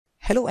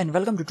Hello and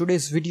welcome to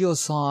today's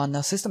videos on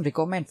system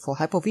requirement for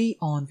Hyper-V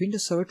on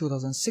Windows Server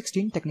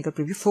 2016 Technical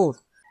Preview 4.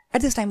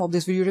 At this time of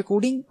this video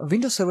recording,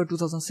 Windows Server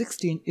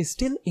 2016 is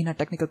still in a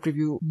technical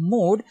preview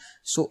mode.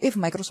 So if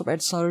Microsoft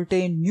adds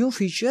certain new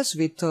features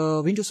with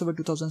Windows Server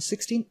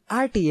 2016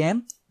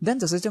 RTM, then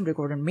the system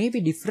requirement may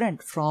be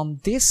different from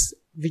this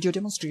video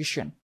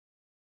demonstration.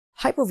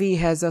 Hyper-V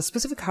has a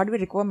specific hardware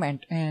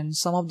requirement and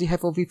some of the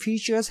Hyper-V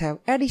features have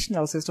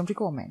additional system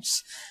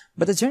requirements.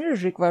 But the general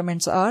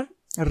requirements are,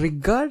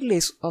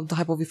 regardless of the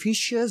Hyper-V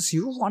features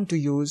you want to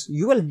use,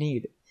 you will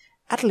need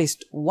at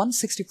least one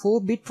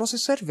 64-bit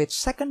processor with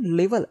second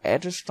level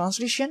address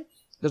translation,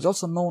 that's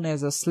also known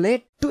as a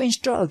SLAT. To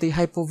install the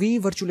Hyper-V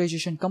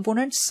virtualization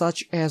components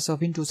such as a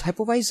Windows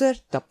hypervisor,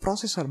 the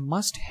processor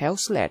must have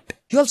SLAT.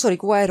 You also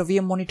require a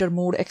VM monitor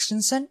mode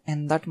extension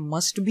and that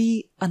must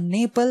be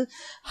enabled.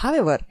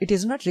 However, it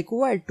is not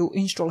required to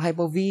install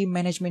Hyper-V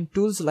management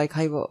tools like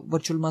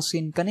virtual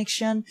machine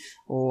connection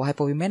or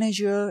Hyper-V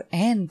manager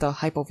and the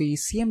Hyper-V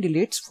CMD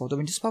lists for the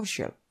Windows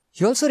PowerShell.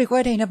 You also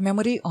require enough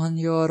memory on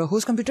your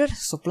host computer,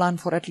 so plan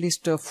for at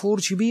least 4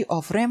 GB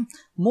of RAM.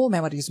 More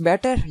memory is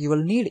better. You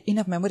will need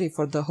enough memory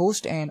for the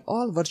host and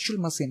all virtual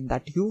machine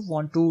that you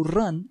want to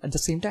run at the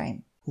same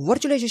time.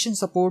 Virtualization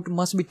support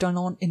must be turned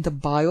on in the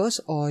BIOS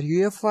or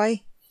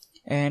UEFI,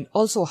 and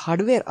also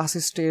hardware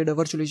assisted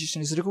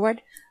virtualization is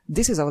required.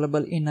 This is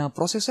available in a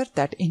processor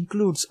that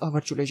includes a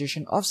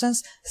virtualization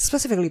options,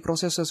 specifically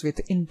processors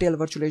with Intel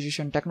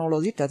virtualization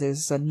technology, that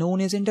is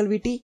known as Intel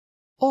VT,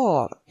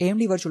 or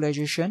AMD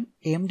virtualization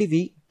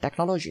AMD-V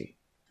technology.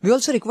 We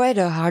also require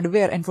a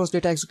hardware enforced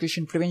data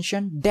execution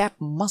prevention. DAP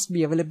must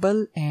be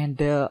available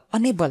and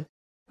enable.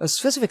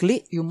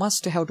 Specifically, you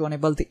must have to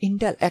enable the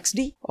Intel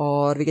XD,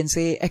 or we can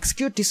say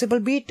execute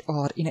disable bit,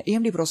 or in an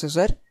AMD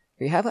processor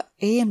we have a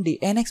AMD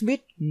NX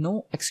bit,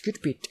 no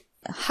execute bit.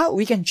 How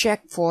we can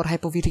check for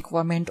Hyper-V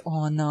requirement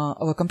on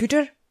our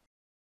computer?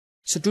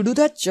 So to do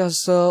that,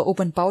 just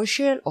open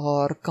PowerShell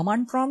or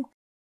command prompt.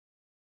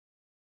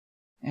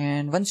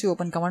 And once you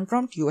open command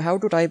prompt, you have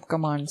to type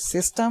command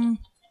system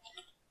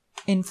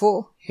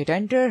info, hit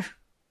enter,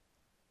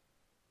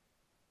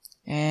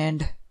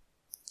 and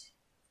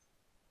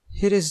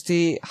here is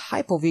the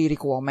Hyper-V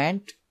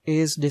requirement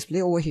is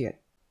displayed over here.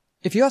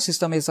 If your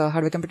system is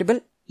hardware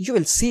compatible, you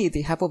will see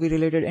the Hyper-V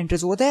related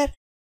entries over there.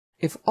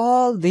 If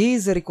all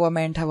these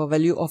requirements have a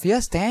value of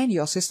yes, then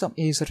your system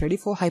is ready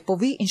for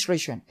Hyper-V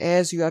installation.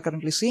 As you are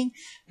currently seeing,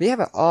 we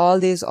have all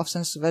these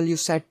options value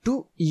set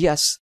to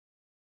yes.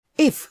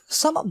 If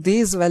some of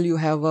these values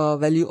have a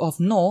value of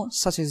no,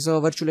 such as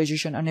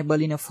virtualization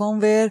enabled in a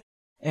firmware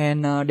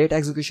and data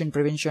execution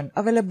prevention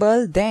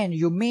available, then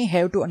you may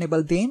have to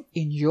enable them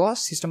in your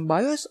system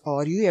BIOS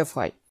or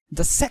UEFI.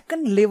 The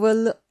second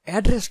level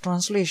address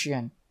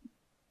translation,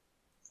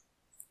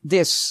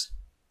 this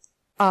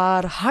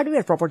are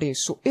hardware properties.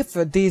 So if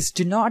these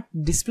do not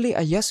display a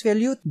yes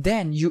value,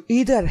 then you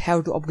either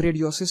have to upgrade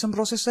your system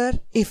processor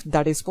if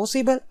that is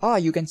possible, or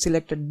you can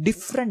select a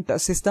different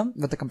system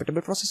with a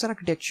compatible processor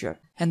architecture.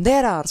 And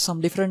there are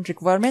some different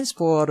requirements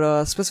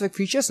for specific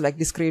features like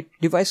discrete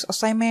device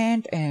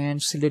assignment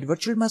and shielded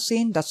virtual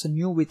machine. That's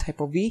new with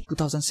Hyper-V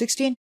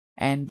 2016.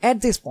 And at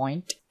this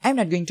point, I'm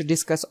not going to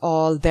discuss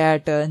all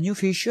that new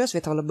features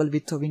available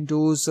with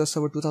Windows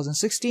Server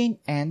 2016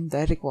 and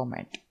their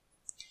requirement.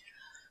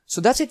 So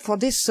that's it for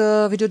this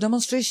video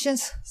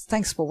demonstrations.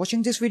 Thanks for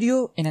watching this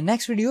video. In the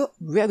next video,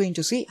 we are going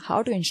to see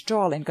how to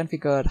install and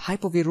configure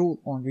Hyper-V rule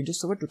on Windows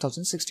Server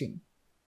 2016.